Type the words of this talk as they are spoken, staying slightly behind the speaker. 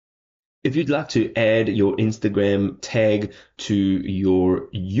If you'd like to add your Instagram tag to your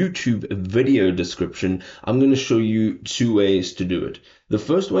YouTube video description, I'm going to show you two ways to do it. The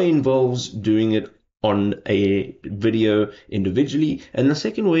first way involves doing it on a video individually, and the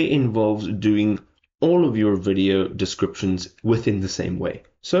second way involves doing all of your video descriptions within the same way.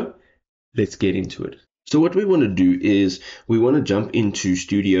 So let's get into it. So what we want to do is we want to jump into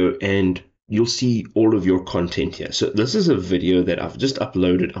Studio, and you'll see all of your content here. So this is a video that I've just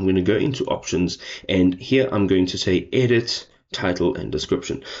uploaded. I'm going to go into options, and here I'm going to say edit, title, and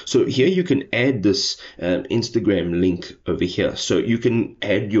description. So here you can add this Instagram link over here. So you can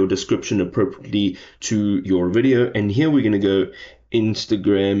add your description appropriately to your video. And here we're going to go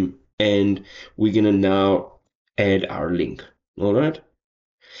Instagram, and we're going to now add our link. All right.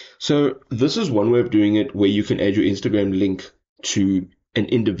 So this is one way of doing it where you can add your Instagram link to an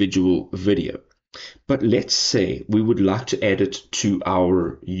individual video. But let's say we would like to add it to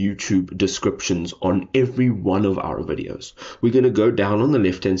our YouTube descriptions on every one of our videos. We're going to go down on the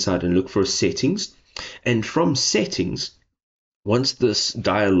left-hand side and look for settings. And from settings, once this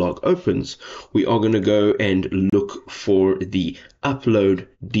dialog opens, we are going to go and look for the upload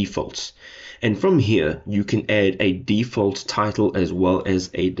defaults. And from here, you can add a default title as well as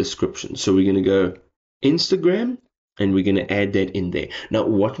a description. So we're going to go Instagram, and we're going to add that in there. Now,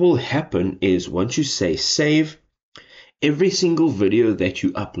 what will happen is once you say save, every single video that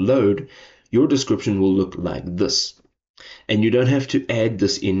you upload, your description will look like this. And you don't have to add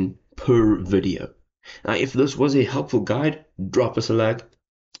this in per video. Now, if this was a helpful guide, drop us a like,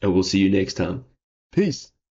 and we'll see you next time. Peace.